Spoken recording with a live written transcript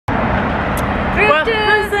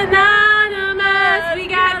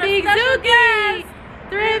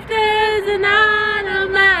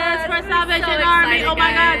excited, oh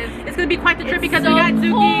my guys. God, it's gonna be quite the trip because so we got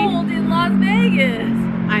Zookie. Cold in Las Vegas.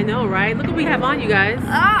 I know, right? Look what we have on, you guys.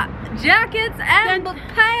 Jackets and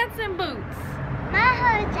pants and boots. My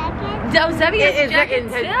whole jacket. Oh, Zebby has a jacket too.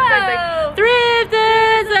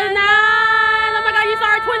 Thrifters Anonymous. Oh my God, you saw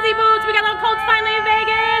our twinsy boots. We got our coats finally in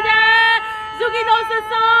Vegas. Zookie knows the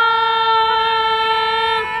song.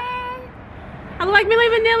 I look like Milli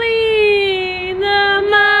Vanilli in the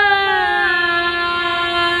mud.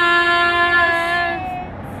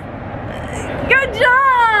 Good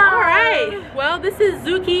job. All right. Well, this is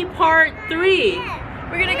Zookie part 3.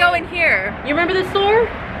 We're gonna go in here. You remember the store?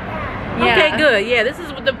 Yeah. Okay, good. Yeah, this is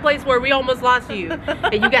the place where we almost lost you,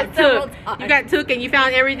 and you got took. You got took, and you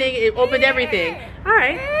found everything. It opened everything. All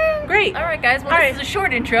right, great. All right, guys. Well, this is a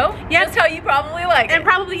short intro. Yes. Just how you probably like it. And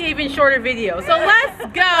probably even shorter video. So let's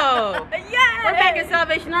go. Yeah. We're back at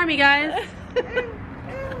Salvation Army, guys.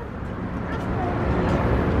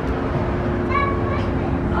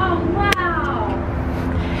 Oh wow.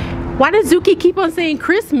 Why does Zookie keep on saying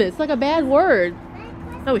Christmas? It's like a bad word.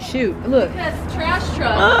 Oh shoot! Look. Because trash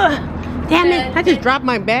truck. Damn it! I just dropped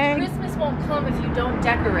my bag. Christmas won't come if you don't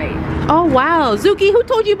decorate. Oh wow, Zookie, who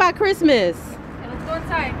told you about Christmas? Okay, let's go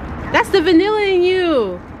inside. That's the vanilla in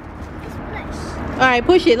you. All right,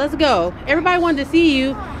 push it. Let's go. Everybody wanted to see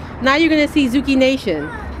you. Now you're gonna see Zookie Nation.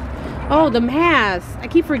 Oh, the mask. I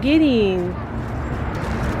keep forgetting.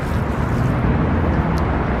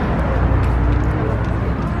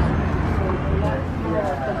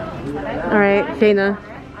 All right, Shayna,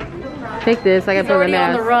 take this. I gotta put on the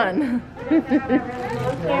mask. On the run.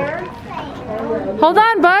 Hold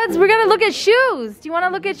on, buds. We're gonna look at shoes. Do you want to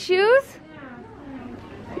look at shoes?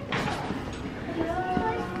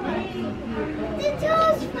 The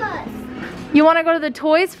toys first. You want to go to the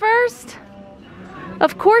toys first?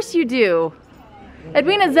 Of course you do.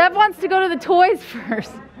 Edwina, Zeb wants to go to the toys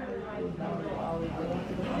first.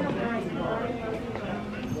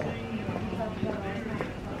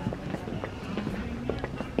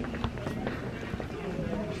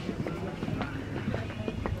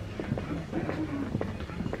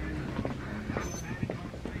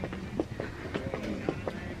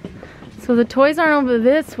 So the toys aren't over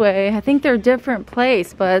this way. I think they're a different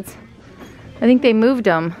place, but I think they moved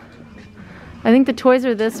them. I think the toys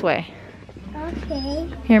are this way. Okay.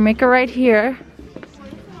 Here, make a right here.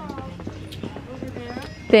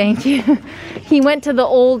 Thank you. He went to the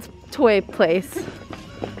old toy place.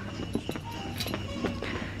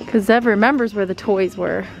 Because Zev remembers where the toys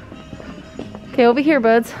were. Okay, over here,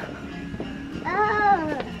 buds.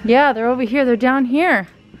 Oh. Yeah, they're over here. They're down here.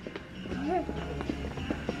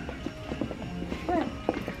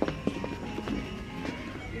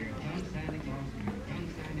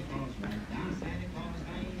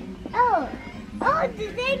 Oh, the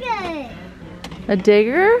digger. A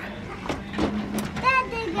digger? That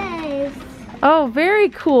digger. Oh, very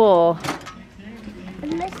cool.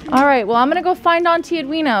 All right, well, I'm gonna go find Auntie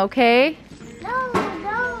Edwina, okay? No,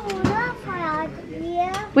 not for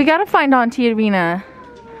Edwina. We gotta find Auntie Edwina.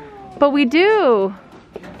 But we do.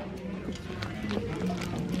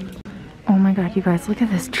 Oh my God, you guys, look at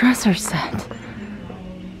this dresser set.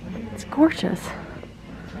 It's gorgeous.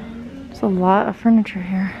 There's a lot of furniture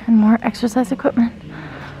here and more exercise equipment. All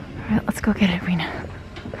right, let's go get Edwina.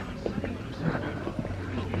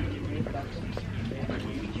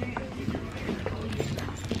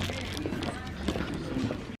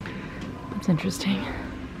 That's interesting.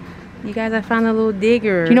 You guys, I found a little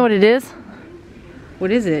digger. Do you know what it is?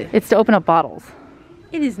 What is it? It's to open up bottles.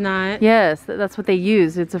 It is not. Yes, that's what they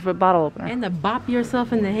use. It's a bottle opener. And to bop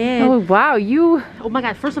yourself in the head. Oh wow, you Oh my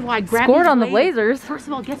God, first of all, I grabbed scored these on the blazers. First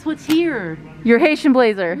of all, guess what's here? Your Haitian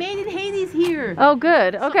blazer. Made in Haiti's here. Oh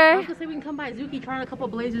good, So, I okay. was gonna say we can come by Zookie, try on a couple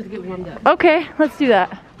of blazers to get warmed up. Okay, let's do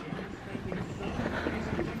that.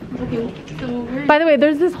 Okay, so By the way,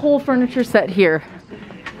 there's this whole furniture set here.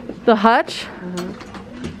 The hutch.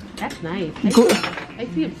 that's nice. I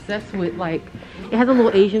see obsessed with, like, it has a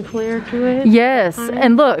little Asian flair to it. Yes,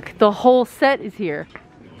 and look, the whole set is here.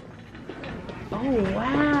 Oh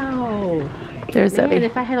wow. There's Man, Zebby.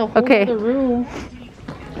 if I had a whole Okay. other room.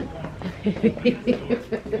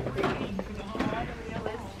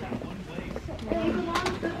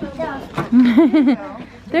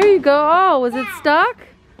 There you go. Oh, was it stuck?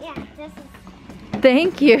 Yeah, this is.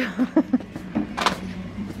 Thank you.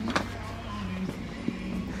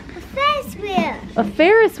 A Ferris wheel. A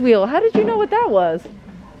Ferris wheel. How did you know what that was?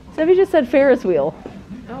 Zebby just said Ferris wheel.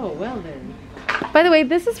 Oh, well then. By the way,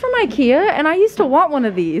 this is from IKEA, and I used to want one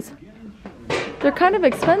of these. They're kind of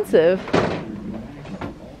expensive.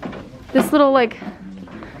 This little, like,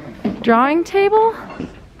 drawing table.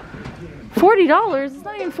 $40? It's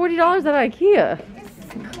not even $40 at IKEA.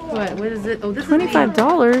 What is it? Oh, this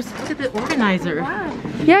 $25. is look at the organizer.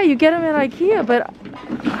 Yeah, you get them at IKEA, but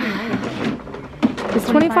is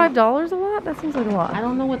 $25 a lot? That seems like a lot. I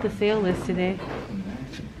don't know what the sale is today.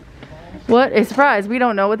 What a surprise. We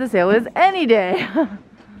don't know what the sale is any day.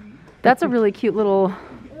 That's a really cute little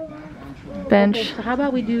bench. Okay, so how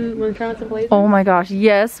about we do, want to try on some blazers? Oh my gosh,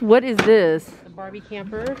 yes. What is this? The Barbie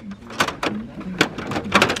camper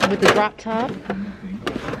with the drop top.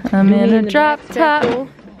 I'm in a drop top. Special.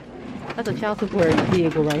 That's a child support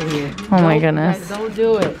vehicle right here. Oh my goodness. Guys, don't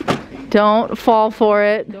do it. Don't fall for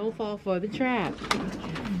it. Don't fall for the trap.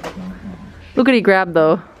 Look what he grabbed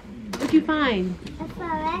though. What'd you find? That's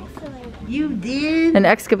an excellent. You did? An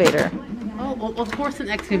excavator. Oh, well, of course an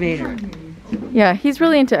excavator. Yeah, he's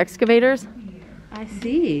really into excavators. I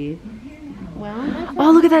see. Well,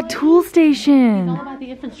 Oh, look at that tool station. it's all about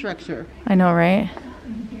the infrastructure. I know, right?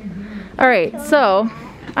 All right, so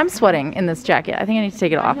I'm sweating in this jacket. I think I need to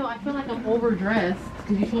take it I off. know, I feel like I'm overdressed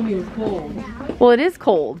because you told me it was cold. Well, it is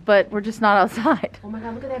cold, but we're just not outside. Oh my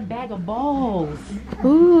god, look at that bag of balls.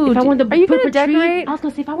 Ooh, If I wanted to are you put gonna up a tree, decorate? I was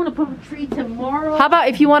gonna say if I want to put up a tree tomorrow. How about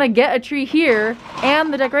if you want to get a tree here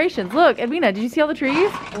and the decorations? Look, Edwina, did you see all the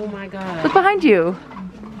trees? Oh my god. Look behind you.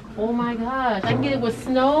 Oh my gosh. I can get it with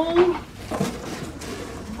snow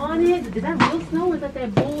on it. Is that real snow or is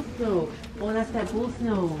that bull snow? Oh, that's that bull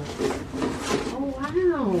snow. Oh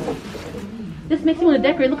wow. This makes me want to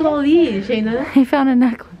decorate. Look at all these, Shayna. He found a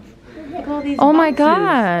necklace. Look at all these Oh my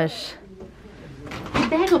boxes. gosh. The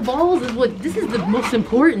bag of balls is what, this is the most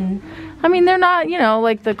important. I mean, they're not, you know,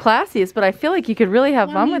 like the classiest, but I feel like you could really have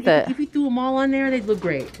Well, I fun mean, with it. If you threw them all on there, they'd look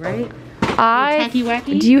great, right? Tacky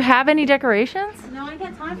wacky? Do you have any decorations? No, I ain't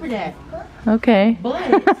got time for that. Okay. But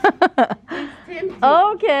it's tempting.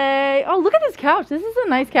 Okay. Oh, look at this couch. This is a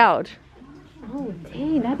nice couch. Oh,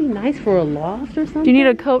 dang, that'd be nice for a loft or something. Do you need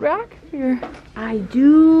a coat rack? I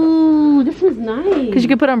do. This one's nice. Because you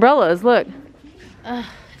could put umbrellas. Look.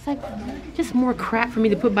 It's like just more crap for me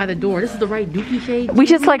to put by the door. This is the right dookie shade. We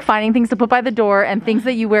just like finding things to put by the door and things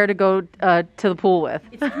that you wear to go to the pool with.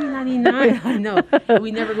 It's $3.99. I know. But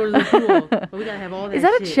we never go to the pool. But we gotta have all that. Is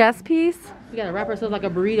that a shit. chess piece? We gotta wrap ourselves like a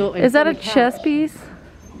burrito. And Is that sit a on the chess couch. piece?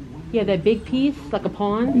 Yeah, that big piece, like a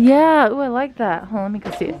pawn. Yeah. Ooh, I like that. Hold on, let me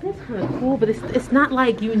go see it. That's kind of cool, but it's not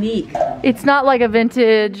like unique. It's not like a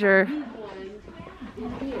vintage or...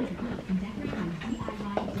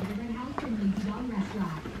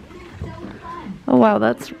 Oh wow,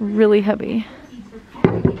 that's really heavy.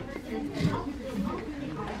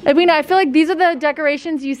 Edwina, I feel like these are the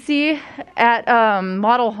decorations you see at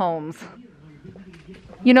model homes.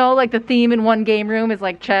 You know, like the theme in one game room is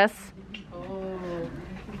like chess. Oh,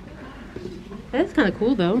 that's kind of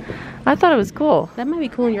cool though. I thought it was cool. That might be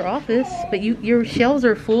cool in your office, but your shelves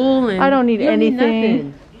are full and I don't need you don't need anything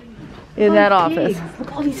nothing. in that office. Pigs. Look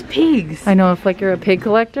at all these pigs. I know, if like you're a pig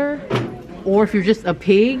collector, Or if you're just a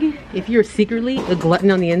pig, if you're secretly a glutton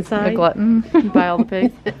on the inside. a glutton, you buy all the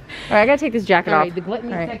pigs. All right, I gotta take this jacket All off. right, the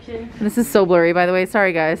gluttony All right. section. This is so blurry, by the way.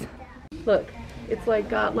 Sorry, guys. Look, it's like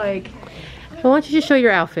got like, Well, why don't you just show your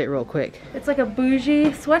outfit real quick? it's like a bougie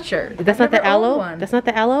sweatshirt. That's I've not the never owned aloe? one. That's not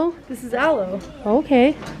the aloe? This is aloe.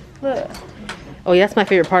 Okay. Look, Oh, yeah, that's my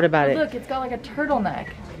favorite part about it. look, it's got like a turtleneck.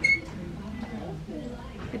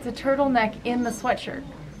 It's a turtleneck in the sweatshirt.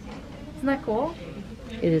 Isn't that cool?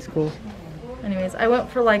 It is cool. Anyways, I went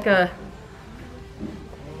for like a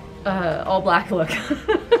all black look.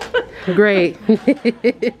 Great.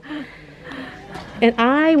 And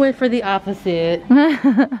I went for the opposite.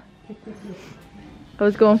 I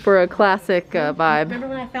was going for a classic vibe. Remember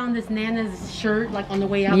when I found this Nana's shirt like on the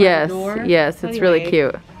way out Yes, the door? yes, it's really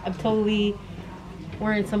Anyway, cute. I'm totally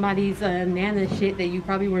wearing somebody's Nana shit that you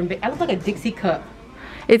probably were in. I look like a Dixie cup.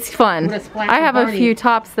 It's fun. With a splash I of have a Barney. few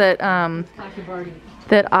tops that Flash of Barney.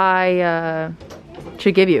 that I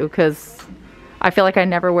should give you because I feel like I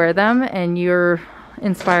never wear them, and you're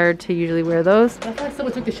inspired to usually wear those. I feel like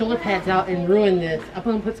someone took the shoulder pads out and ruined this. I'm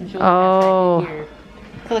gonna put some shoulder Oh. pads back in here.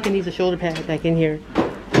 I feel like I need the shoulder pads back in here.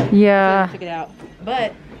 Yeah. Took it out.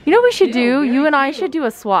 But You know what we should do? very You and I cute. should do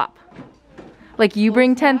a swap. Like you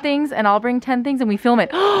bring 10 things and I'll bring 10 things and we film it.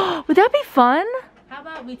 Would that be fun? how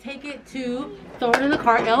about we take it to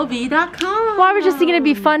throwininthecartlv.com? Well, I was just thinking it'd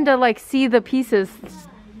be fun to like see the pieces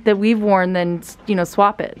that we've worn, then you know,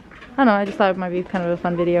 swap it. I don't know, I just thought it might be kind of a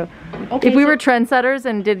fun video. Okay, If we so- were trendsetters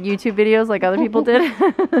and did YouTube videos like other people did.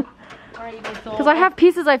 Because I have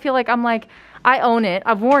pieces I feel like I'm like, I own it,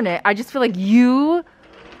 I've worn it. I just feel like you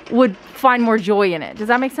would find more joy in it. Does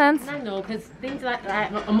that make sense? I know, because things that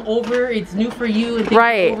I'm over, it's new for you, and things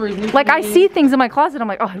Right. over is new Like for I me. see things in my closet, I'm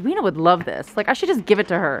like, oh, Edwina would love this. Like I should just give it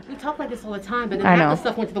to her. We talk like this all the time, but then I half know. the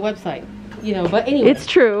stuff went to the website. You know, but anyway. It's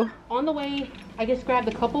true. On the way, I just grabbed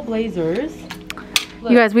a couple blazers. Look.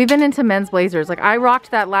 You guys, we've been into men's blazers. Like I rocked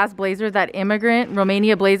that last blazer, that immigrant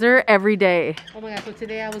Romania blazer every day. Oh my God, so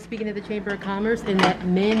today I was speaking at the Chamber of Commerce, and that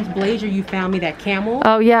men's blazer you found me, that camel.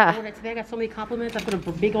 Oh yeah. Oh, today I got so many compliments. I put a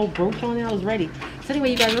big old brooch on it. I was ready. So anyway,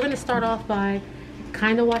 you guys, we're going to start off by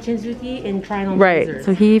kind of watching Zookie and trying on Right. blazers.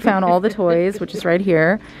 So he found all the toys, which is right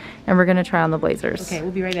here, and we're gonna try on the blazers. Okay, we'll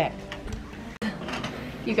be right back.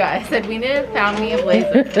 You guys, Edwina found me a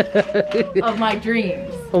blazer of my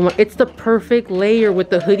dreams. Oh my, it's the perfect layer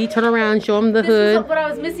with the hoodie. Turn around, show them the This hood. is what I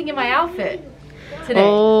was missing in my outfit today.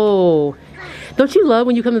 Oh, don't you love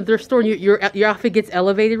when you come to the thrift store and your outfit gets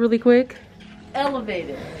elevated really quick?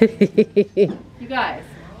 Elevated. You guys.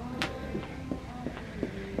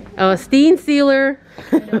 Steen Sealer.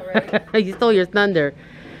 I know, right? You stole your thunder.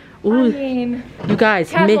 I Ooh, mean, you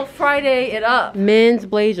guys, Casual Friday it up. men's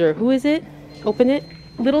blazer. Who is it? Open it.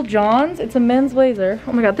 Little John's, it's a men's blazer.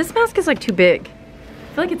 Oh my God, this mask is like too big.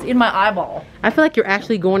 I feel like it's in my eyeball. I feel like you're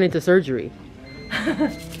actually going into surgery.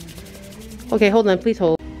 Okay, hold on, please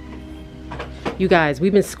hold. You guys,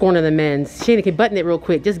 we've been scorning the men's. Shayna can button it real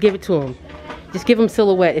quick. Just give it to him. Just give him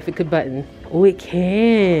silhouette if it could button. Oh, it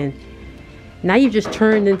can. Now you've just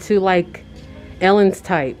turned into like Ellen's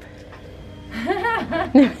type.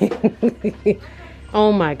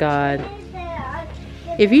 Oh my God.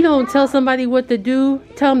 If you don't tell somebody what to do,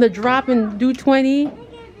 tell them to drop and do 20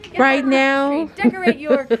 right now. Decorate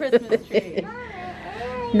your Christmas tree.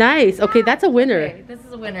 Nice. Okay, that's a winner. Okay, this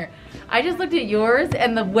is a winner. I just looked at yours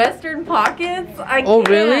and the Western pockets. Oh,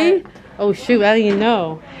 really? Oh, shoot. I didn't even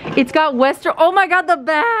know. It's got Western. Oh my God, the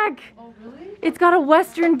back. Oh, really? It's got a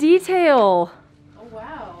Western detail. Oh,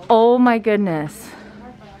 wow. Oh my goodness.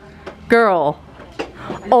 Girl.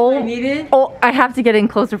 Oh, I need it? Oh, I have to get in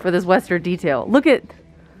closer for this Western detail. Look at.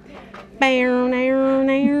 Oh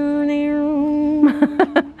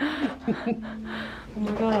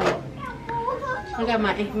my God. I got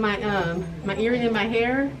my earring in my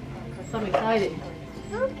hair. So I'm excited.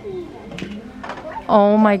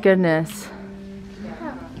 Oh my goodness.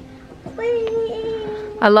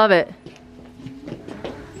 I love it.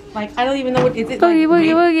 Like, I don't even know what is it. Boogie, like,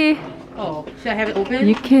 woogie, woogie. Oh, should I have it open?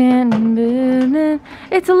 You can build it.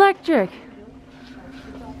 It's electric.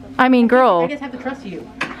 I mean, I girl, just have to trust you.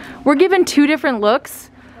 we're given two different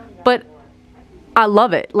looks, but I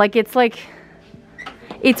love it. Like, it's what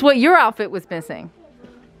your outfit was missing.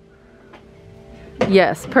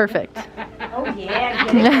 Yes, perfect. Oh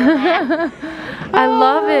yeah. I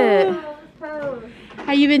love it.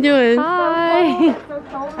 How you been doing? Hi.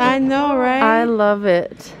 I know, right? I love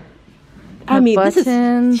it. I mean, this is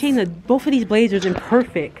buttons. Shayna, both of these blazers in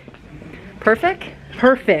perfect. Perfect?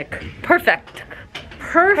 Perfect. Perfect.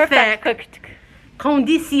 Perfect.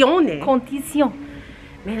 Condizione. Condition.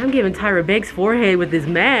 Man, I'm giving Tyra Banks' forehead with this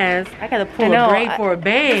mask. I gotta pull a braid for a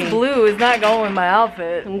bang. Blue is not going with my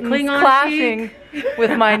outfit. Some It's Klingon clashing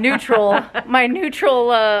with my neutral,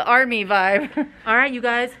 army vibe. All right, you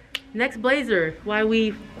guys. Next blazer. Why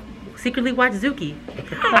we secretly watch Zookie.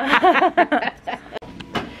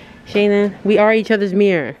 Shayna, we are each other's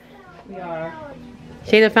mirror. We are.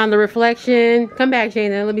 Shayna found the reflection. Come back,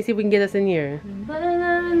 Shayna. Let me see if we can get us in here. But I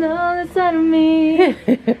never know the side of me.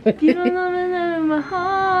 You don't know me in my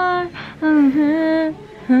heart.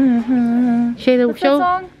 Shayna, What's that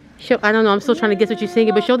song? show. I don't know. I'm still trying to guess what you're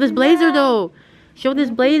singing, but show this blazer though. Show this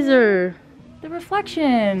blazer. The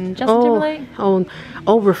reflection. Justin Timberlake.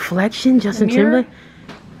 Oh, reflection. Justin mirror? Timberlake.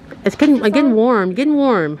 It's getting warm. Getting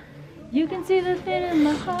warm. You can see the fit in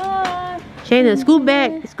my heart. Shayna, scoot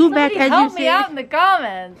back as you help me sing. out in the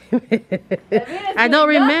comments. I don't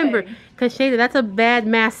remember, cause Shayna, that's a bad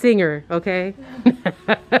mass singer. Okay.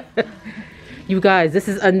 You guys, this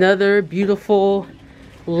is another beautiful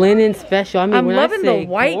linen special. I mean, I'm when loving I say the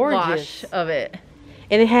whitewash gorgeous. of it.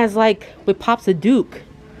 And it has like with pops of Duke.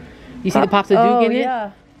 You see the pops of Duke in it?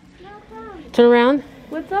 Yeah. Turn around.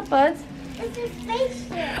 What's up, buds? It's a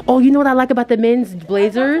spaceship. Oh, you know what I like about the men's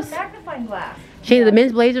blazers? Magnifying glass. Shayna, the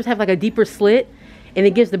men's blazers have like a deeper slit, and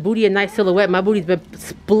it gives the booty a nice silhouette. My booty's been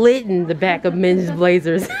splitting the back of men's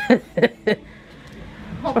blazers.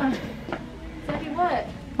 Hold on. Sophie, what?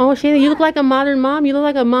 Oh, Shayna, you look like a modern mom. You look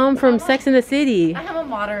like a mom from Sex and the City. I am a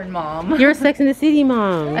modern mom. You're a Sex and the City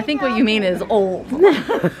mom. I think what you mean is old. Oh,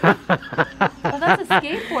 that's a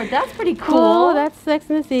skateboard. That's pretty cool. Cool, that's Sex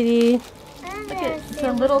and the City. Look at it's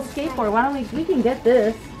a little skateboard. Why don't we can get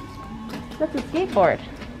this. That's a skateboard.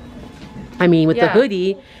 I mean, with the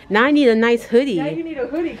hoodie. Now I need a nice hoodie. Yeah, you need a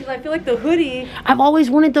hoodie because I feel like the hoodie. I've always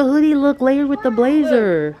wanted the hoodie look layered with the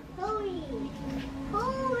blazer.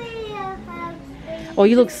 Oh,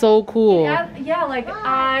 you look so cool. Yeah, like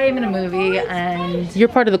I'm in a movie and You're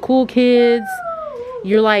part of the cool kids.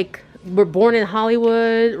 You're like, we're born in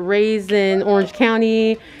Hollywood, raised in Orange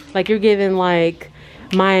County. Like you're giving like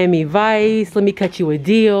Miami Vice, let me cut you a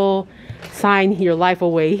deal. Sign your life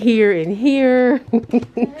away here and here.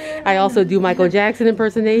 I also do Michael Jackson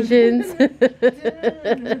impersonations. okay.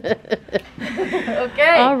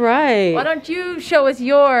 All right. Why don't you show us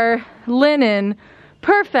your linen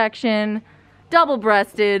perfection,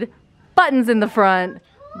 double-breasted, buttons in the front.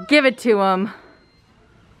 Give it to him.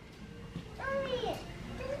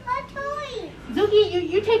 Zookie,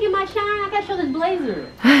 you're taking my shine. I gotta show this blazer.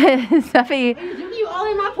 Zeffy. Zookie, you all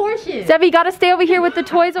in my portion. Zeffy, you gotta stay over here with the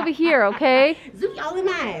toys over here, okay? Zookie, all in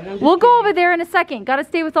mine. We'll go over there in a second. Gotta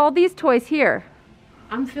stay with all these toys here.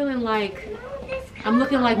 I'm feeling like I'm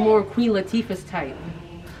looking like more Queen Latifah's type.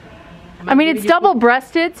 I mean, it's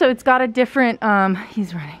double-breasted, so it's got a different,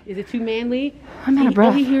 he's running. Is it too manly? I'm out of breath.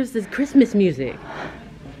 All he hears is Christmas music.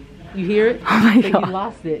 You hear it? Oh my But God. he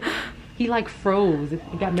lost it. He like froze.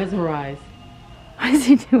 He got mesmerized. What is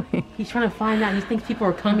he doing? He's trying to find out. He thinks people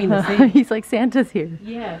are coming to sing. He's like, Santa's here.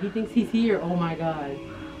 Yeah, he thinks he's here. Oh my God.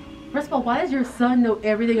 First of all, why does your son know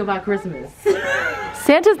everything about Christmas?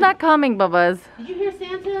 Santa's not coming, Bubba's. Did you hear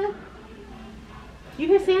Santa? You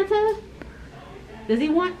hear Santa? Does he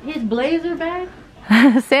want his blazer back?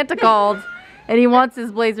 Santa called, and he wants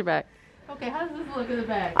his blazer back. Okay, how does this look in the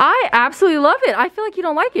back? I absolutely love it. I feel like you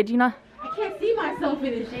don't like it. Do you not? I can't see myself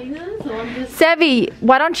in it, Shayna, so I'm just... Sevi,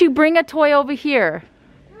 why don't you bring a toy over here?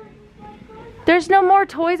 There's no more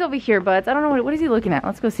toys over here, Buds. I don't know. What is he looking at?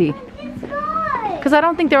 Let's go see. Because I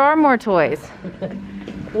don't think there are more toys.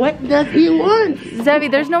 What does he want? Zevi,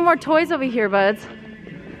 there's no more toys over here, Buds.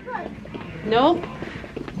 Nope.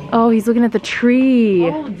 Oh, he's looking at the tree.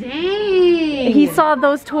 Oh, dang. He saw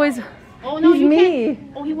those toys. Oh, no, He's you me.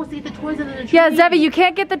 can't. Oh, he wants to get the toys under the tree. Yeah, Zevi, you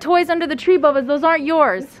can't get the toys under the tree, Bubba's. Those aren't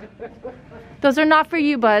yours. Those are not for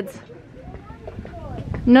you, Buds.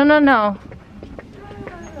 No, no, no.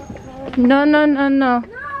 No, no, no, no. No,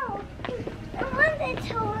 I want the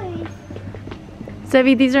toys.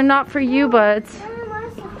 Zevi, these are not for you, Buds. I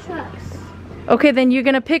want some trucks. Okay, then you're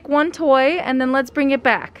gonna pick one toy and then let's bring it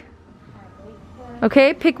back.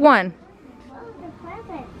 Okay, pick one. Oh, the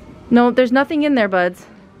present. No, there's nothing in there, Buds.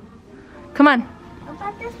 Come on. What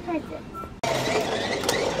about this present?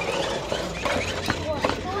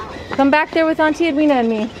 Come back there with Auntie Edwina and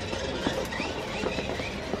me.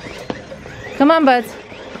 Come on, Buds.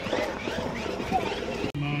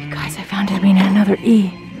 Guys, I found Edwina another E.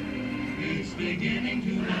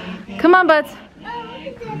 Come on, Buds.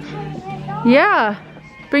 Yeah.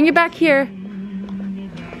 Bring it back here.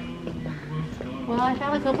 Well, I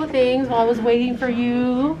found a couple of things while I was waiting for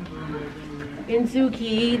you. And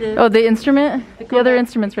Zookie. Oh, the instrument? The other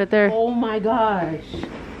instrument's right there. Oh my gosh.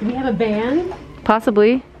 Do we have a band?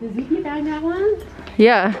 Possibly. Does Zookie bang that one?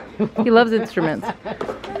 Yeah. He loves instruments.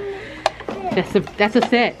 That's a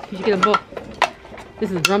set. You should get a book. This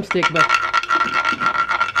is a drumstick, but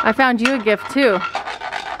I found you a gift too.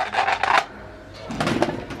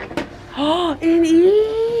 oh, an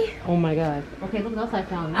E. Oh my God. Okay, look what else I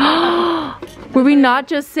found. Were we not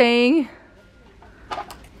just saying?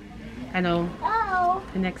 I know. Oh.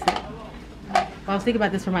 The next set. Well, I was thinking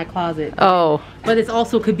about this for my closet, Oh. but it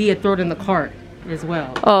also could be a throw it in the cart as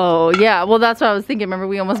well. Oh, yeah. Well, that's what I was thinking. Remember,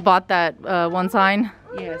 we almost bought that one sign?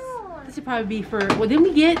 Yes. This should probably be for. Well, did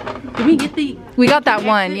we get the? We got that exit?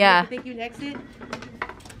 one, yeah. Thank you, exit.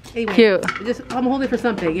 Anyway, Cute. I'm holding for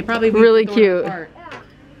something. It probably be Really throw it in the cute. cart.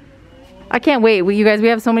 I can't wait. You guys, we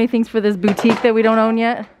have so many things for this boutique that we don't own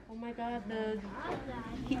yet. Oh my God,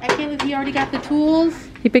 I can't believe he already got the tools.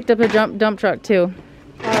 He picked up a dump truck too.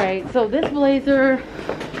 All right, so this blazer,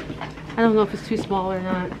 I don't know if it's too small or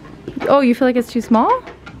not. Oh, you feel like it's too small?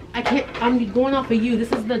 I can't. I'm going off of you.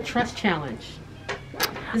 This is the trust challenge.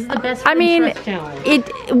 This is the best. I mean, trust challenge.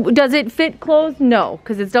 does it fit clothes? No,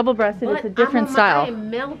 because it's double-breasted. It's a different I style. am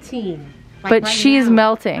melting. Like But right she's now.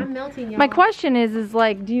 melting. I'm melting, y'all. My question is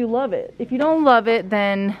like, do you love it? If you don't love it,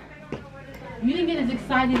 then You didn't get as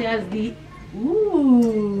excited as the.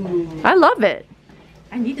 Ooh. I love it.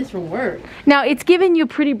 I need this for work. Now, it's giving you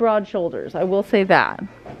pretty broad shoulders. I will say that.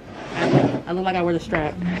 I look like I wear the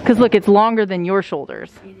strap. Because look, it's longer than your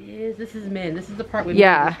shoulders. It is. This is men. This is the part with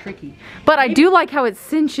Yeah. men that's tricky. But I do like how it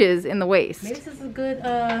cinches in the waist. Maybe this is a good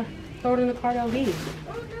throw it in the cart LV.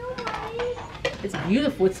 Oh, no, Mommy. It's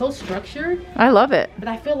beautiful. It's so structured. I love it. But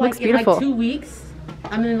I feel Looks like in like beautiful. 2 weeks,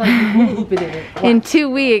 I'm in like hula hooping in it. In 2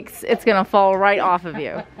 weeks, it's gonna fall right off of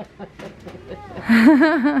you.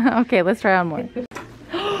 Okay, let's try on one.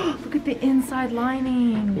 Look at the inside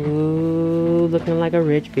lining. Ooh, looking like a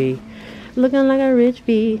rich bee. Looking like a rich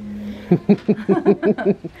bee.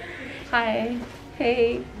 Hi.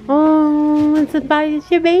 Hey. Oh, it's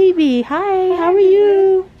your baby. Hi, how are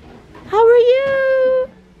you? How are you?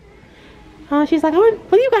 Oh, she's like, what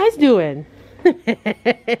are you guys doing?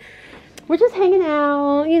 We're just hanging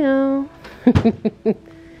out, you know.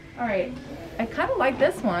 All right. I kind of like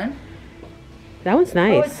this one. That one's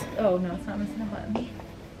nice. Oh, no, it's not missing a button.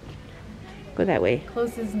 Go that way.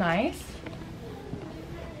 Close is nice.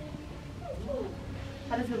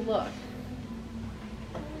 How does it look?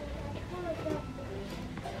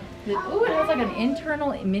 Ooh, it has like an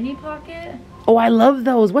internal mini pocket. Oh, I love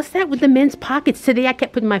those. What's that with the men's pockets? Today I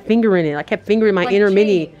kept putting my finger in it. I kept fingering my Like inner change.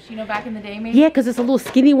 mini. You know, back in the day, maybe? Yeah, because it's a little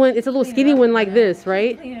skinny one. It's a little skinny one like this,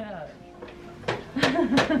 right? Yeah.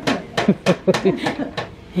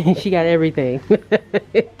 She got everything.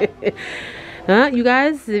 Huh? You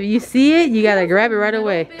guys, if you see it, you gotta grab it right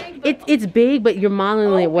away. It's big, but you're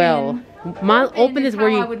modeling it well. Open is where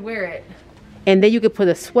I you, would wear it. and then you could put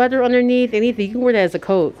a sweater underneath, anything. You can wear that as a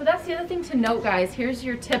coat. So that's the other thing to note, guys. Here's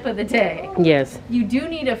your tip of the day. Yes. You do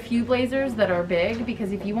need a few blazers that are big,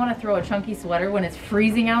 because if you want to throw a chunky sweater when it's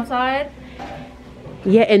freezing outside.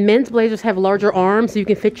 Yeah, and men's blazers have larger arms, so you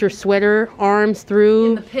can fit your sweater arms through.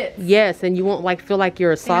 In the pits. Yes, and you won't like feel like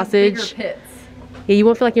you're a They have sausage. bigger pits. Yeah, you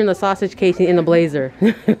won't feel like you're in the sausage casing in the blazer.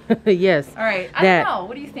 Yes. All right. I That. don't know.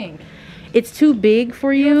 What do you think? It's too big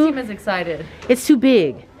for You don't you. seem as excited. It's too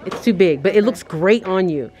big. It's too big, but it looks great on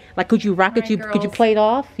you. Like, could you rock it? Alright, Could you girls. play it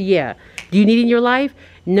off? Yeah. Do you need it in your life?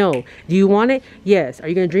 No. Do you want it? Yes. Are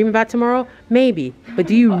you gonna dream about tomorrow? Maybe. But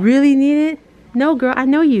do you really need it? No, girl. I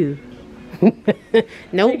know you. Are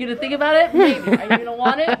Nope. you going to think about it? Maybe. Are you going to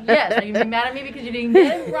want it? Yes. Are you going to be mad at me because you didn't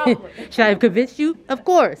get it? Probably. Should I have convinced you? Of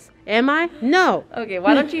course. Am I? No. Okay,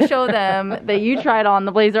 why don't you show them that you tried on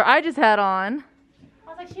the blazer I just had on. I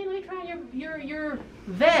was like, Shane, let me try on your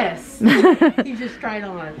vest. You just tried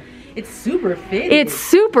on. It's super fitting. It's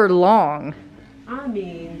super long. I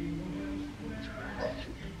mean,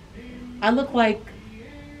 I look like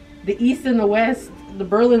the East and the West, the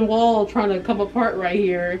Berlin Wall trying to come apart right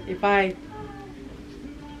here.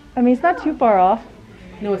 I mean, it's not too far off.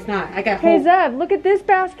 No, it's not. I got Hey, hope. Zeb, look at this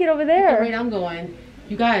basket over The there. rate I'm going.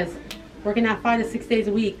 You guys, working out 5 to 6 days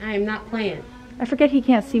a week. I am not playing. I forget he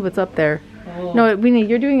can't see what's up there. Oh. No, Weenie,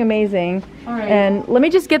 you're doing amazing. All right. And let me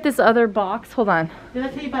just get this other box. Hold on. Did I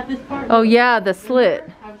tell you about this part? Oh, yeah, the slit.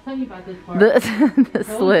 I was telling you about this part. The Told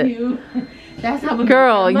slit. you. That's how we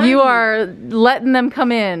Girl, make the money. you are letting them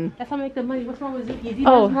come in. That's how we make the money. What's wrong with Zookie? Is he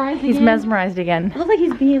Oh, mesmerized he's again? mesmerized again. It looks like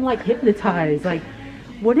he's being like hypnotized. Like,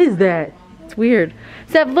 what is that? It's weird.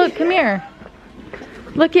 Zeb, look, come here.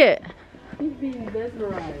 Look it. He's being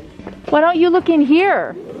mesmerized. Why don't you look in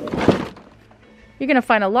here? You're gonna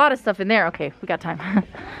find a lot of stuff in there. Okay, we got time.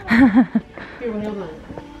 Here, well, hold on.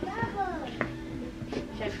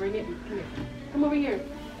 Should I bring it? Come here. Come over here.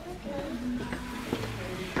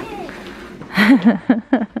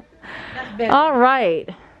 That's better. All right,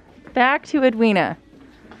 back to Edwina.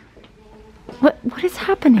 What is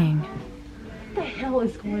happening? What the hell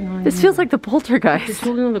is going on? This feels like the The poltergeist.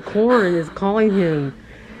 children of the corn is calling him.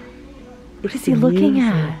 What is he looking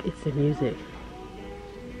at? It's the music.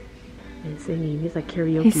 And singing. He's like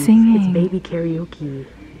karaoke. He's singing. It's baby karaoke.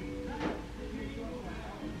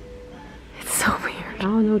 It's so weird. I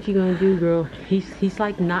don't know what you're gonna do, girl. He's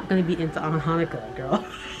like not gonna be into Hanukkah, girl.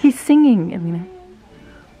 He's singing, Edwina.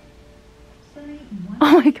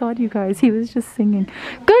 Oh my God, you guys, he was just singing.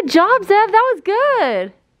 Good job, Zev. That was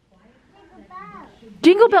good.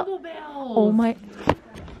 Jingle bell. Jingle bells. Oh my.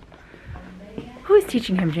 Who is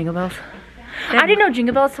teaching him jingle bells? I didn't know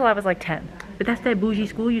jingle bells till I was like 10. But that's that bougie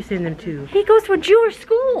school you send them to. He goes to a Jewish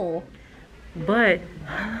school. But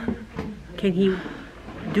can he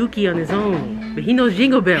dookie on his own? But he knows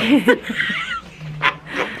jingle bells.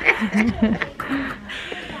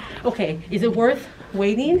 Okay, is it worth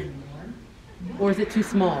waiting? Or is it too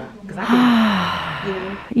small? Because I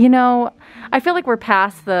can, You know, I feel like we're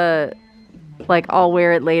past the, like, I'll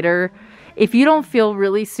wear it later. If you don't feel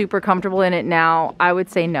really super comfortable in it now, I would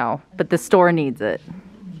say no. But the store needs it.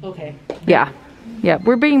 Okay. Yeah. Yeah,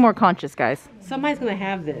 we're being more conscious, guys. Somebody's gonna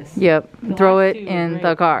have this. Yep. Throw I it too, in right.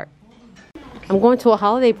 the car. I'm going to a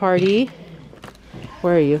holiday party.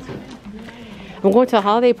 Where are you? I'm going to a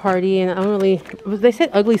holiday party and I don't really, they said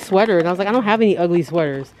ugly sweater and I was like, I don't have any ugly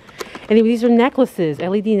sweaters. Anyway, these are necklaces,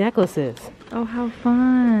 LED necklaces. Oh, how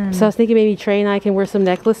fun. So I was thinking maybe Trey and I can wear some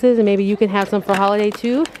necklaces and maybe you can have some for holiday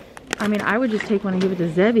too. I mean, I would just take one and give it to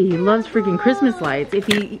Zebby. He loves freaking Christmas lights. If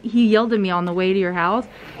he yelled at me on the way to your house.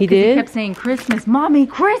 He did? He kept saying, Christmas, Mommy,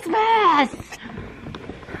 Christmas!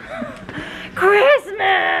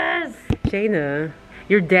 Christmas! Shayna,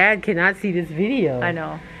 your dad cannot see this video. I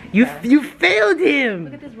know. You failed him.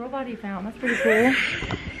 Look at this robot he found. That's pretty cool.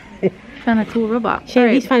 He found a cool robot. Shayna,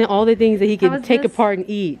 Right. he's finding all the things that he can How is take this? apart and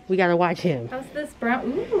eat. We gotta watch him. How's this brown?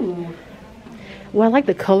 Ooh. Well, I like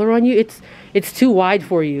the color on you. It's too wide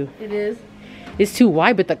for you. It is. It's too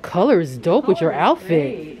wide, but the color is dope with your outfit.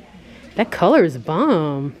 Great. That color is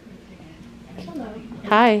bomb.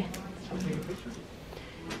 Hi.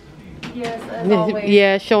 Yes, as always.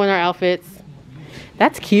 Yeah, showing our outfits.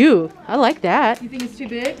 That's cute. I like that. You think it's too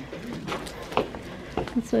big?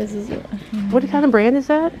 What size is it? What kind of brand is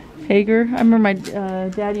that? Hager. I remember my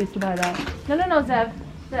dad used to buy that. No, Zeb.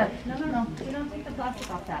 Zeb. No. You don't take the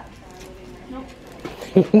plastic off that. Nope.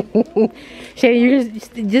 Shane, you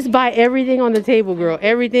just buy everything on the table, girl.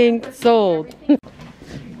 Everything sold.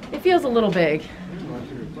 It feels a little big.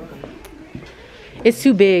 It's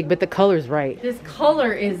too big, but the color's right. This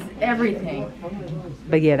color is everything.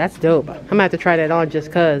 But yeah, that's dope. I'm gonna have to try that on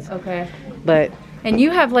just cause. Okay. But And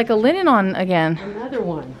you have like a linen on again. another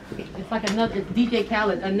one. It's like another. It's DJ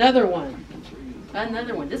Khaled. Another one.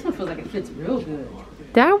 Another one. This one feels like it fits real good.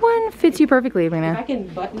 That one fits you perfectly, If I Lena. can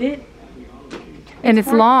button it. And it's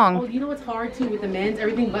hard- long. Oh, you know what's hard too with the men's?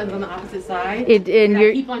 Everything buttons on the opposite side. And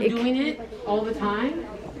I keep on doing it all the time.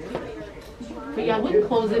 But yeah, I wouldn't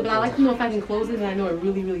close it, but I like to know if I can close it and I know it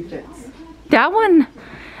really, really fits. That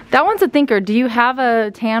one's a thinker. Do you have a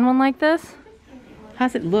tan one like this?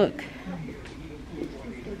 How's it look?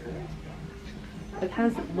 Like, how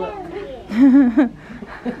does it look?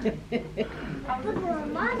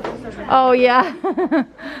 Oh yeah.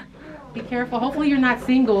 Be careful. Hopefully you're not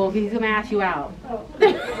single. He's gonna ask you out.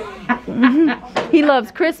 He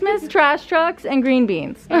loves Christmas, trash trucks, and green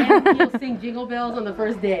beans. And he'll sing Jingle Bells on the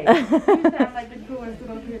first day.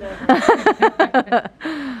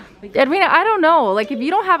 Edwina, I don't know. Like, if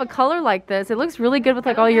you don't have a color like this, it looks really good with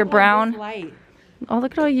like all your brown. Light. Oh,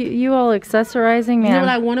 look at all you all accessorizing, man. You know what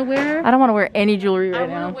I want to wear? I don't want to wear any jewelry I right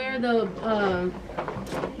want now. to wear the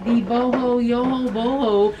boho, yoho,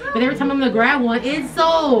 boho, but every time I'm gonna grab one, it's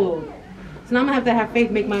sold. So now I'm gonna have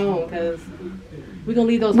faith make my own, because we're gonna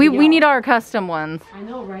leave those. We need our custom ones. I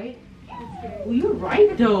know, right? Well, you're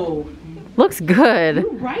right though. Looks good.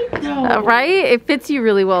 You're right though. Right? It fits you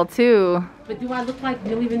really well too. But do I look like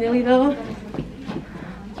Milli Vanilli though?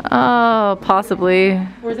 Oh, possibly.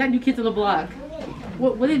 Or is that New Kids on the Block?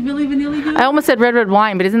 What did Milli Vanilli do? I almost said red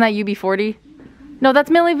wine, but isn't that UB40? No, that's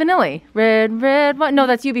Milli Vanilli. Red wine. No,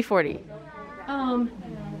 that's UB40. I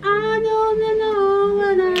don't know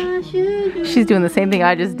what I should do. She's doing the same thing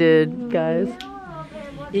I just did, guys.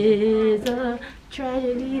 It's a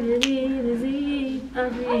tragedy to leave the sea. Our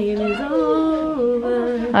dream is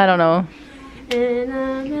over. I don't know. And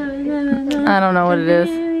I never I don't know what it is.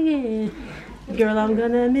 is. Girl, I'm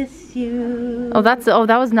gonna miss you. Oh, that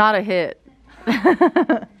was not a hit.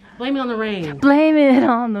 Blame it on the rain. Blame it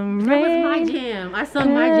on the rain. That was my jam. I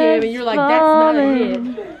sung my jam and you're like, that's not a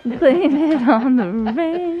hit. Blame it on the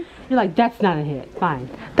rain. You're like, that's not a hit. Fine.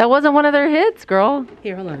 That wasn't one of their hits, girl.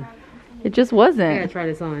 Here, hold on. It just I wasn't. gotta try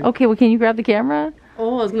this on. Okay, well, can you grab the camera?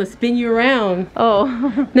 Oh, I was gonna spin you around. Oh.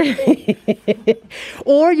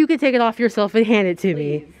 Or you could take it off yourself and hand it to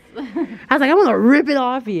me. I was like, I'm gonna rip it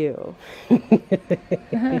off you.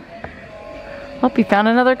 Hope you found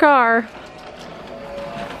another car.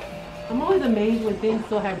 I'm always amazed when things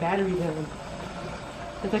still have batteries in them.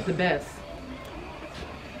 It's like the best.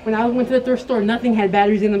 When I went to the thrift store, nothing had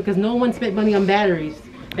batteries in them because no one spent money on batteries.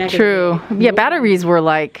 back in True. the day. Yeah, batteries were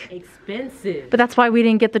like... Expensive. But that's why we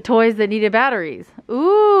didn't get the toys that needed batteries.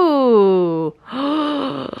 Ooh.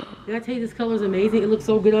 Did I tell you this color is amazing? It looks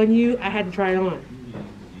so good on you. I had to try it on.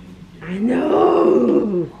 I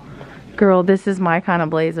know. Girl, this is my kind of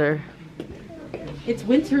blazer. It's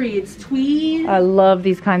wintry. It's tweed. I love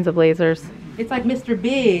these kinds of blazers. It's like Mr.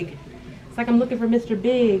 Big. It's like I'm looking for Mr.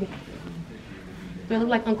 Big. Do I look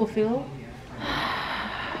like Uncle Phil?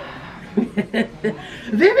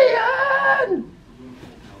 Vivian!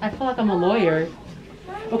 I feel like I'm a lawyer.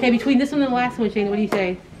 Okay, between this one and the last one, Shane, what do you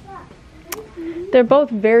say? They're both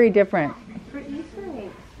very different.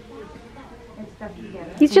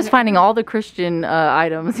 He's just finding all the Christian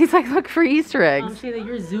items. He's like, look for Easter eggs. Shayna,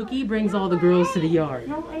 your Zookie brings all the girls to the yard.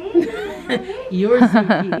 Your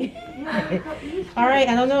Zookie. All right,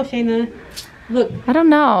 I don't know, Shayna. Look. I don't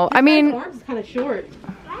know. I mean, arms is kind of short.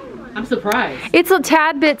 I'm surprised. it's a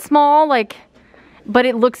tad bit small, like, but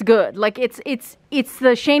it looks good. Like it's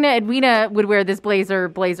the Shayna Edwina would wear this blazer.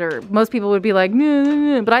 Most people would be like,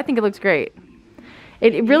 nah, but I think it looks great.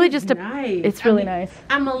 It really just nice. It's really nice.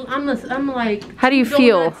 I'm like. How do you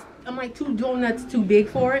feel? I'm like 2 donuts too big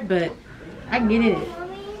for it, but I can get in it.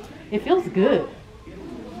 It feels good.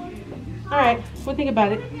 All right, what do you think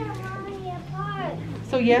about it?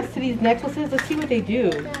 So yes to these necklaces. Let's see what they do.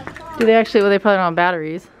 Do they actually? Well, they put it on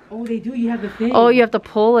batteries. Oh, they do. You have the thing. Oh, you have to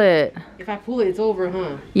pull it. If I pull it, it's over,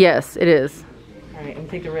 huh? Yes, it is. All right, I'm gonna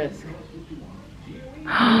take the risk.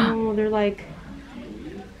 Oh, they're like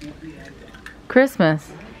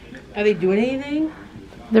Christmas. Are they doing anything?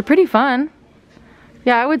 They're pretty fun.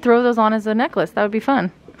 Yeah, I would throw those on as a necklace. That would be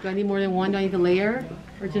fun. Do I need more than one? Do I need to layer?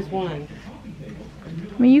 Or just one?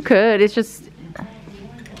 I mean, you could. It's just...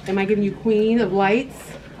 Am I giving you queen of lights?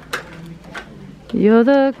 You're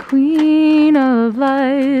the queen of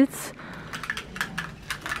lights.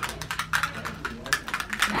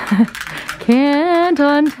 Can't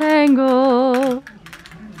untangle.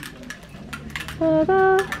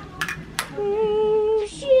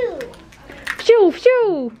 Shoo. Phew,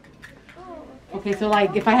 phew. Okay, so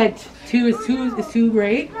like if I had two, is two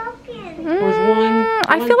great? Broken. Or is one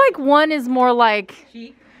I feel like one is more like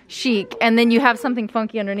chic? chic, and then you have something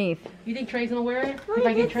funky underneath. You think Trey's gonna wear it? Look, If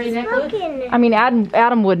I get Trey it's necklace? broken. I mean,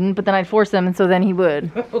 Adam wouldn't, but then I'd force him, and so then he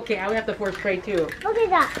would. Okay, I would have to force Trey too. Look at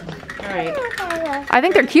that. Alright. I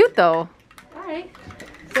think they're cute, though. Alright.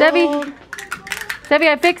 Zebby,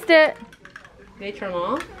 I fixed it. They turn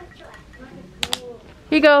off.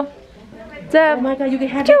 Here you go. Zeb. Oh my god, you can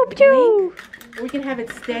have Pew, it pew. blink, or we can have it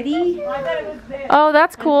steady. Oh,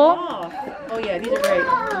 that's cool. Off. Oh yeah, these are great.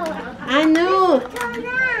 I know. Turn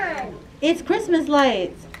on. It's Christmas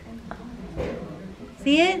lights.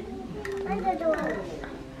 See it? Under the door.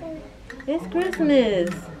 It's Christmas.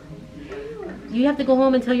 You have to go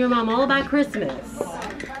home and tell your mom all about Christmas.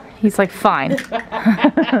 He's like, fine.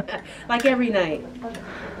 Like every night.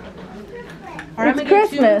 All It's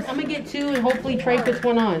Christmas. I'm gonna get 2 and hopefully Trey puts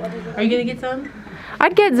one on. Are you gonna get some?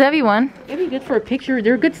 I'd get Zebby one. It'd be good for a picture.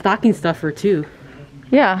 They're a good stocking stuffer too.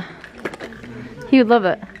 Yeah. He would love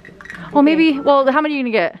it. Well, maybe, well, how many are you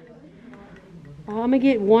gonna get? I'm gonna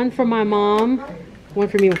get 1 for my mom, 1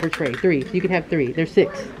 for me, 1 for Trey. 3. You can have 3. There's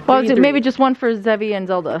 6. Well, 3 and 3. maybe just one for Zebby and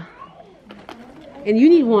Zelda. And you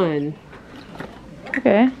need 1.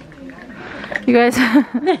 Okay. You guys.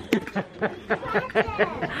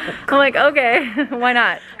 I'm like, okay, why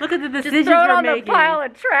not? Look at the Just decisions throw it we're on making. the pile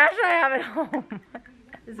of trash I have at home.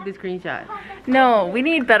 This is a good screenshot. No, we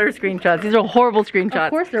need better screenshots. These are horrible screenshots.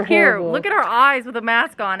 Of course they're Here, horrible. look at our eyes with a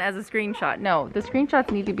mask on as a screenshot. No, the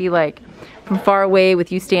screenshots need to be like from far away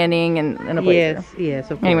with you standing and a blazer.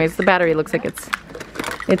 Yes, of course. Anyways, the battery looks like it's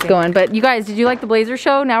going. But you guys, did you like the blazer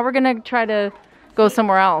show? Now we're gonna try to go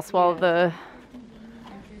somewhere else while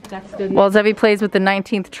Zebby plays with the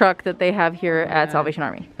 19th truck that they have here at Salvation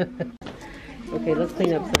Army. Okay, let's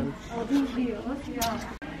clean up some.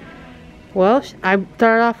 Well, I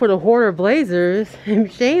started off with a hoard of blazers, and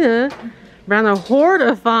Shayna ran a hoard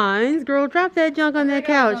of finds. Girl, drop that junk on that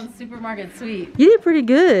couch. Supermarket Sweet. You did pretty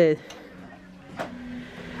good.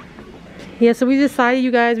 Yeah, so we decided,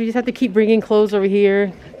 you guys, we just have to keep bringing clothes over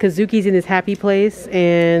here because Zookie's in his happy place,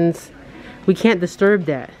 and we can't disturb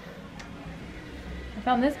that. I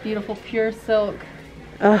found this beautiful pure silk.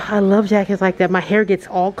 I love jackets like that. My hair gets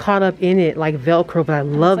all caught up in it like Velcro, but I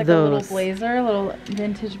love it's like those. a little blazer, a little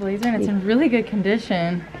vintage blazer, and it's in really good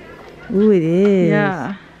condition. Ooh, it is.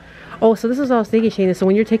 Yeah. Oh, so this is what I was thinking, Shayna. So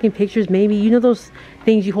when you're taking pictures, maybe, you know those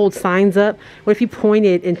things you hold signs up? What if you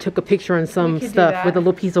pointed and took a picture on some could do stuff that. with a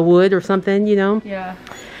little piece of wood or something, you know? Yeah.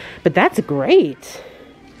 But that's great.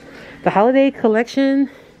 The holiday collection,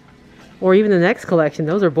 or even the next collection,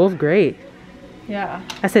 those are both great. Yeah.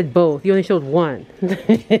 I said both. You only showed one. So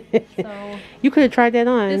You could have tried that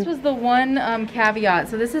on. this was the one caveat.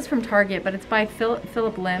 So this is from Target, but it's by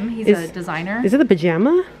Philip Lim. He's a designer. Is it a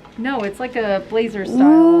pajama? No, it's like a blazer style.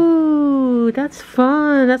 Ooh, that's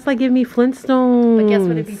fun. That's like giving me Flintstones. But guess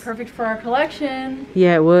what? It'd be perfect for our collection.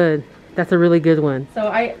 Yeah, it would. That's a really good one. So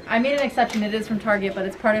I made an exception. It is from Target, but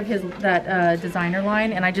it's part of that designer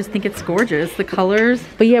line, and I just think it's gorgeous. The colors.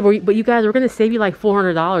 But yeah, but you guys, we're gonna save you like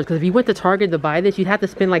 $400 because if you went to Target to buy this, you'd have to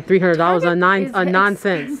spend like $300 on nonsense.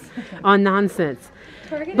 On nonsense.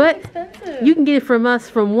 Target But is expensive. you can get it from us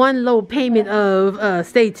from one low payment of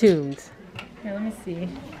stay tuned. Here, let me see.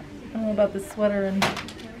 I don't know about this sweater and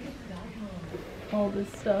all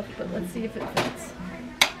this stuff, but let's see if it fits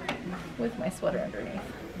with my sweater underneath.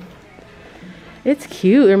 It's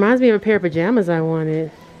cute. It reminds me of a pair of pajamas I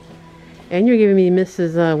wanted. And you're giving me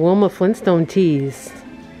Mrs. Wilma Flintstone tees.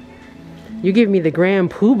 You give me the grand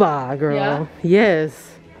poobah, girl. Yeah? Yes.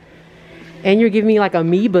 And you're giving me like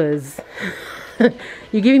amoebas.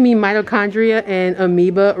 You're giving me mitochondria and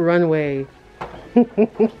amoeba runway.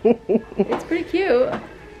 It's pretty cute.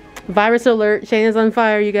 Virus alert. Shayna's on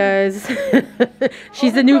fire, you guys.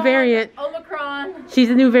 She's the new variant. Omicron. She's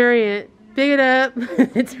the new variant. Pick it up.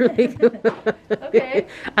 It's really cool. Okay.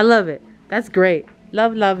 I love it. That's great.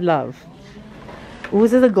 Love, love, love.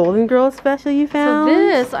 Was it a Golden Girl special you So found?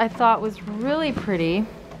 this I thought was really pretty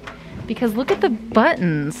because look at the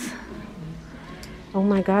buttons. Oh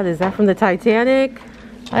my God, is that from the Titanic?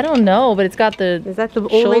 I don't know, but it's got the Is that the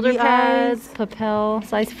old shoulder lady pads, eyes? lapel,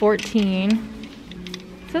 size 14.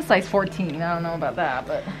 It says size 14. I don't know about that,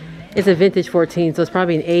 but It's a vintage 14, so it's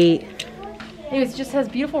probably an 8. anyways, it just has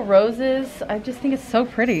beautiful roses. I just think it's so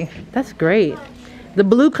pretty. That's great. The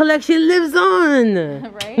blue collection lives on.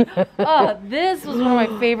 Right? Oh, this was one of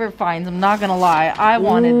my favorite finds. I'm not gonna lie. I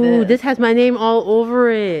wanted Ooh, this. this has my name all over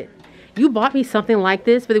it. You bought me something like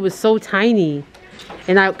this, but it was so tiny.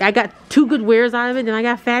 And I got 2 good wears out of it, and I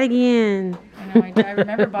got fat again. I know, I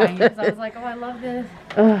remember buying it because I was like, oh, I love this.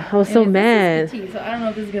 Ugh, I was so mad. This is petite, so I don't know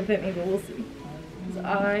if this is gonna fit me, but we'll see. 'Cause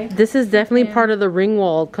I This is definitely part of the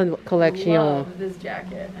Ringwald collection. love this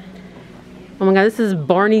jacket. Oh my God, this is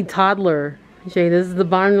Barney Toddler. Shay, this is the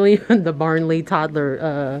Barnley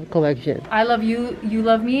Toddler collection. I love you, you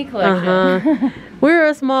love me collection. Uh-huh. We're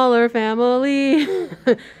a smaller family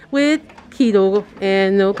with keto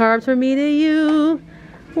and no carbs for me to you.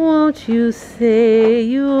 Won't you say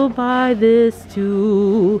you'll buy this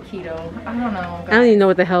too? Keto. I don't know. I don't even know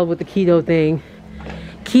what the hell with the keto thing.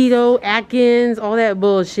 Keto, Atkins, all that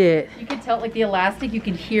bullshit. You can tell, like the elastic, you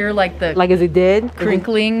can hear like the Like, is it dead?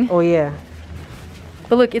 crinkling. Oh yeah.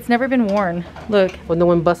 But look, it's never been worn. Look, Well, no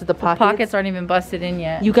one busted the pockets. pockets aren't even busted in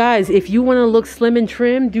yet. You guys, if you want to look slim and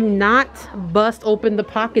trim, do not bust open the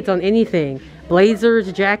pockets on anything.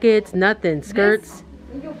 Blazers, jackets, nothing. Skirts.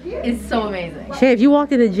 It's so amazing. Shay, if you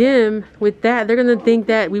walked in the gym with that, they're going to think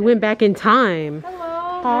that we went back in time.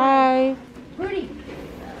 Hello. Hi. Rudy.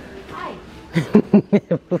 Hi.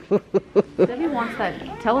 Debbie wants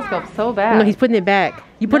that telescope so bad. No, he's putting it back.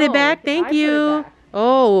 You put it No, back? I Thank put it you. back.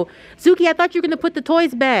 Oh, Zookie, I thought you were going to put the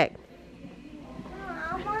toys back. No,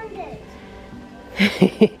 I want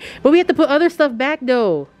it. But we have to put other stuff back,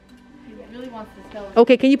 though. He really wants this telescope.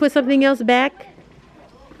 Okay, can you put something else back?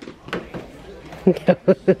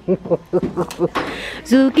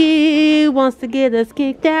 Zookie wants to get us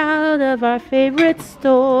kicked out of our favorite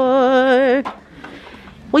store.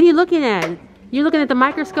 What are you looking at? You looking at the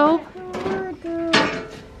microscope?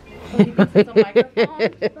 He thinks it's a microphone.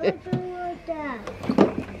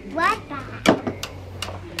 What the?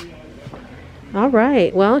 All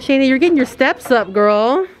right. Well, Shayna, you're getting your steps up,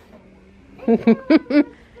 girl.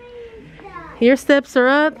 Your steps are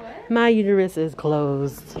up. My uterus is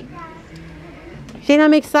closed. Shayna,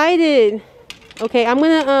 I'm excited. Okay, I'm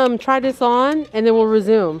gonna try this on and then we'll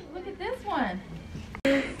resume. Look at this one.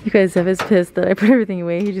 You guys, Zev is pissed that I put everything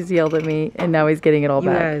away. He just yelled at me and now he's getting it all You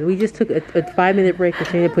back. guys, we just took a 5-minute break for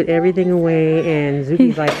Shayna to put everything away, and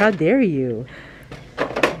Zookie's like, how dare you?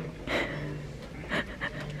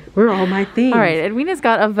 Where are all my things? All right, Edwina's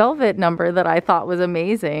got a velvet number that I thought was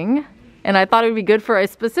amazing. And I thought it would be good for a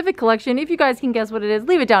specific collection. If you guys can guess what it is,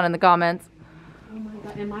 leave it down in the comments. Oh my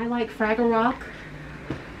God, am I like Fraggle Rock?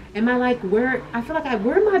 Am I like where? I feel like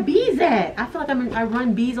where are my bees at? I feel like I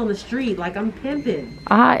run bees on the street, like I'm pimping.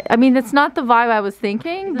 I mean, that's not the vibe I was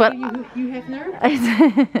thinking, but you Hefner? I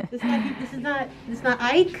This is not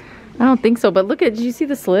Ike. don't think so. But look at, did you see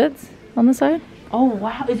the slits on the side? Oh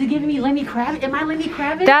wow, is it giving me Lenny Kravitz? Am I Lenny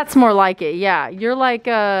Kravitz? That's more like it, yeah. You're like,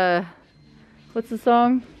 what's the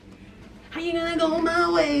song? How you gonna go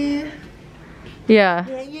my way? Yeah.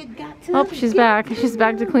 Yeah, you got to. Oh, she's back. She's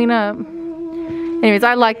back to clean up. Anyways,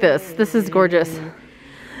 I like this. This is gorgeous.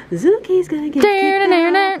 Zookie's gonna get kicked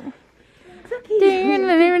out. Zookie's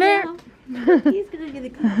gonna get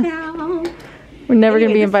kicked out. We're never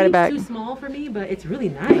gonna be Anyway, invited back. This seems too small for me, but it's really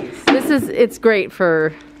nice. It's great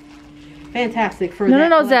for. Fantastic for No, that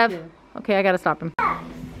no, Zev. collection. Okay, I gotta stop him.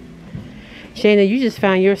 Shayna, you just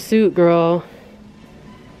found your suit, girl.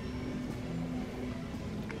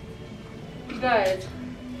 You guys,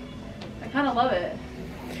 I kind of love it.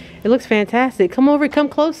 It looks fantastic. Come over, come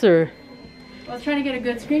closer. I was trying to get a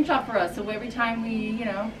good screenshot for us, so every time we, you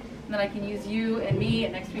know, then I can use you and me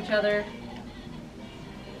next to each other.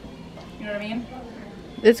 You know what I mean?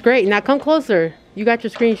 It's great. Now come closer. You got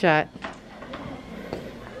your screenshot.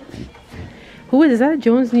 Who is that?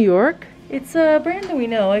 Jones, New York? It's a brand that we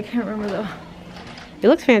know. I can't remember though. It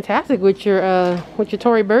looks fantastic with your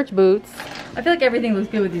Tory Burch boots. I feel like everything looks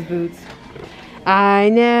good with these boots. I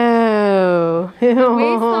know. The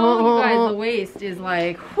waist though, you guys, the waist is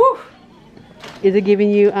like, whew. Is it giving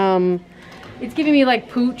you, It's giving me like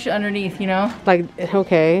pooch underneath, you know? like,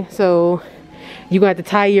 okay, so you gonna have to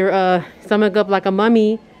tie your stomach up like a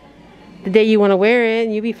mummy the day you want to wear it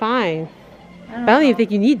and you'll be fine. But I don't even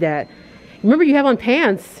think you need that. Remember, you have on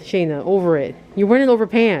pants, Shayna, over it. You're wearing over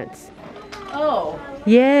pants. Oh.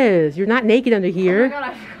 Yes, you're not naked under here. Oh my God,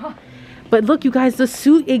 I forgot. But look, you guys, the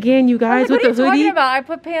suit again, you guys, with the What are you hoodie. talking about? I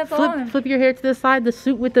put pants on. Flip your hair to the side, the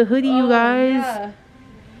suit with the hoodie, you guys. Yeah.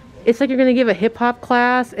 It's like you're gonna give a hip hop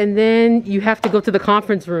class and then you have to go to the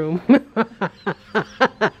conference room.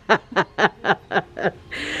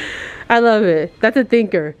 I love it. That's a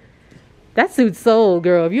thinker. That suit's sold,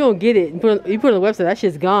 girl. If you don't get it, you put it on the website, that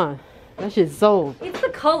shit's gone. That shit's sold. It's the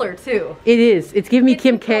color too. It is. It's giving me It's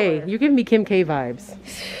Kim the K. color. You're giving me Kim K vibes.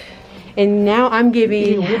 And now I'm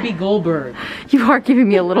giving Whoopi Goldberg. You are giving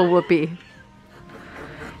me a little whoopee.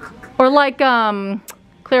 Or like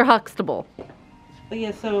Claire Huxtable. But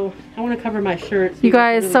yeah, so I want to cover my shirt. You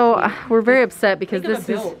guys, so we're very upset because Think of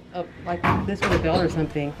this a is. belt, like this with a belt or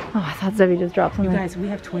something. Oh, I thought Zebby just dropped something. You guys, we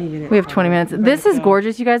have 20 minutes. We have 20 minutes. This is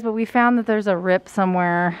gorgeous, you guys, but we found that there's a rip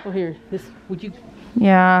somewhere. Oh, here. This, would you,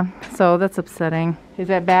 Yeah, so that's upsetting. is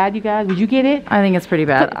that bad, you guys? Would you get it? I think it's pretty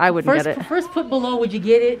bad. I wouldn't First, get it. First, put below, would you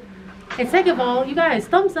get it? And second of all, you guys,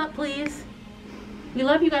 thumbs up, please. We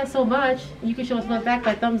love you guys so much. You can show us love back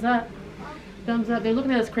by thumbs up. Thumbs up. They're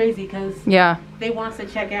looking at us crazy because Yeah, they want us to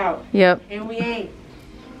check out. yep. And we ain't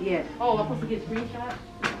yet. Oh, I'm supposed to get a screenshot?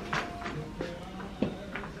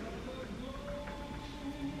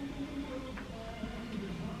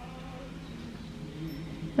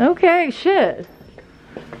 Okay, shit.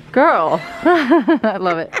 Girl. I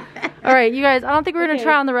love it. All right, you guys, I don't think we're going to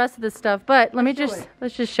try on the rest of this stuff, but let me just,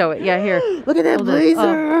 let's just show it. Yeah, here. Look at that Hold it.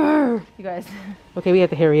 blazer. You guys, Okay, we have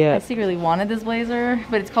to hurry I up. secretly wanted this blazer,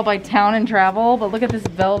 but it's called by Town and Travel, but look at this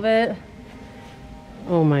velvet.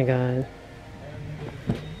 Oh my god.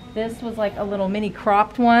 This was like a little mini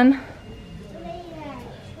cropped one.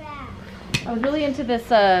 I was really into this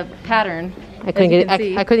pattern. I couldn't get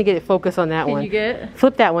it. I couldn't get it focused on that Can one. you get?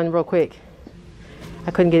 Flip that one real quick.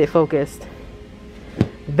 I couldn't get it focused.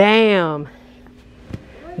 Bam.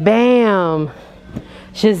 Bam.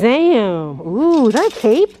 Shazam. Ooh, is that a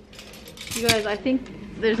cape? You guys, I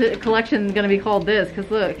think there's a collection going to be called this, because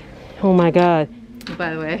look. Oh my god.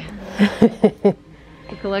 By the way,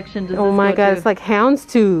 the collection does Oh this my go god, to? it's like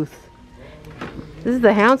houndstooth. This is the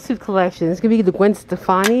houndstooth collection. It's gonna be the Gwen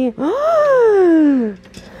Stefani.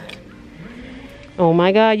 Oh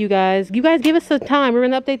my god, you guys. You guys give us some time. We're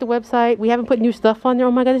gonna update the website. We haven't put new stuff on there.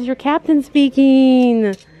 Oh my god, this is your captain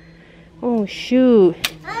speaking. Oh shoot.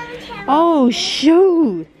 Oh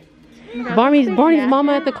shoot. Barney's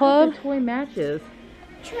mama at the club. The toy matches.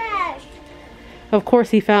 Trash. Of course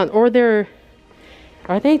he found, or they're,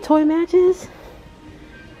 are they toy matches?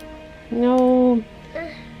 No. You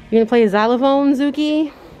gonna play a xylophone,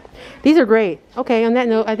 Zookie? These are great. Okay, on that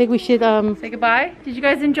note, I think we should Say goodbye. Did you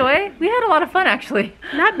guys enjoy? We had a lot of fun actually.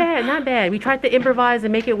 not bad, not bad. We tried to improvise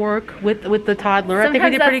and make it work with the toddler. I think we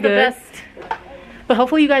did pretty good. Best. But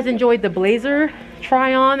hopefully you guys enjoyed the blazer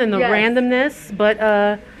try on and the Yes. randomness. But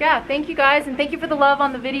Yeah, thank you guys, and thank you for the love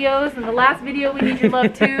on the videos. And the last video, we need your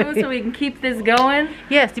love too, so we can keep this going.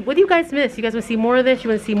 yes, what do you guys miss? You guys want to see more of this?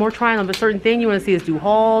 You want to see more trying on a certain thing? You want to see us do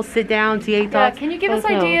hauls, sit down, TA Yeah, talks? can you give us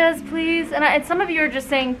Let know. ideas, please? And some of you are just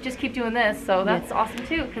saying, just keep doing this, so that's awesome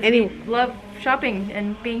too, because Any- we love shopping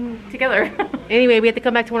and being together. Anyway, we have to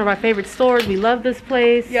come back to one of our favorite stores. We love this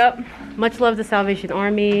place. Yep. Much love to Salvation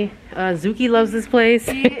Army. Zookie loves this place.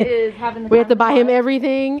 He is having the We have to time buy of him his life.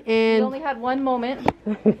 everything. We And only had one moment.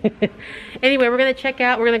 anyway, we're going to check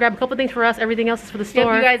out. We're going to grab a couple things for us. Everything else is for the Yep,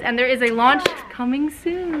 store. you guys, and there is a launch coming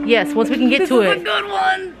soon. Yes, once we can get This to is it. a good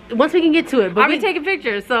one. Once we can get to it. But I'll we be taking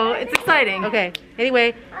pictures, so it's exciting. Okay.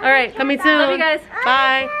 Anyway, all right. Coming soon. Love you guys.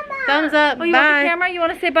 Bye. Thumbs up. Oh, you want the Bye. camera? You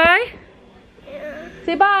want to say bye?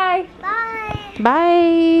 Say bye. Bye.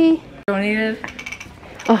 Bye. Donated.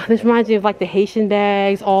 Oh, this reminds me of like the Haitian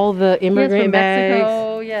bags, all the immigrant from bags.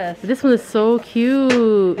 Mexico, yes. This one is so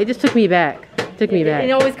cute. It just took me back. Took me back.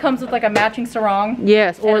 It always comes with like a matching sarong.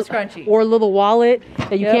 Yes, and a scrunchie. or a little wallet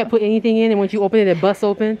that you Yep. can't put anything in, and once you open it, it busts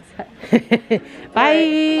open. Bye.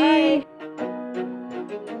 Bye.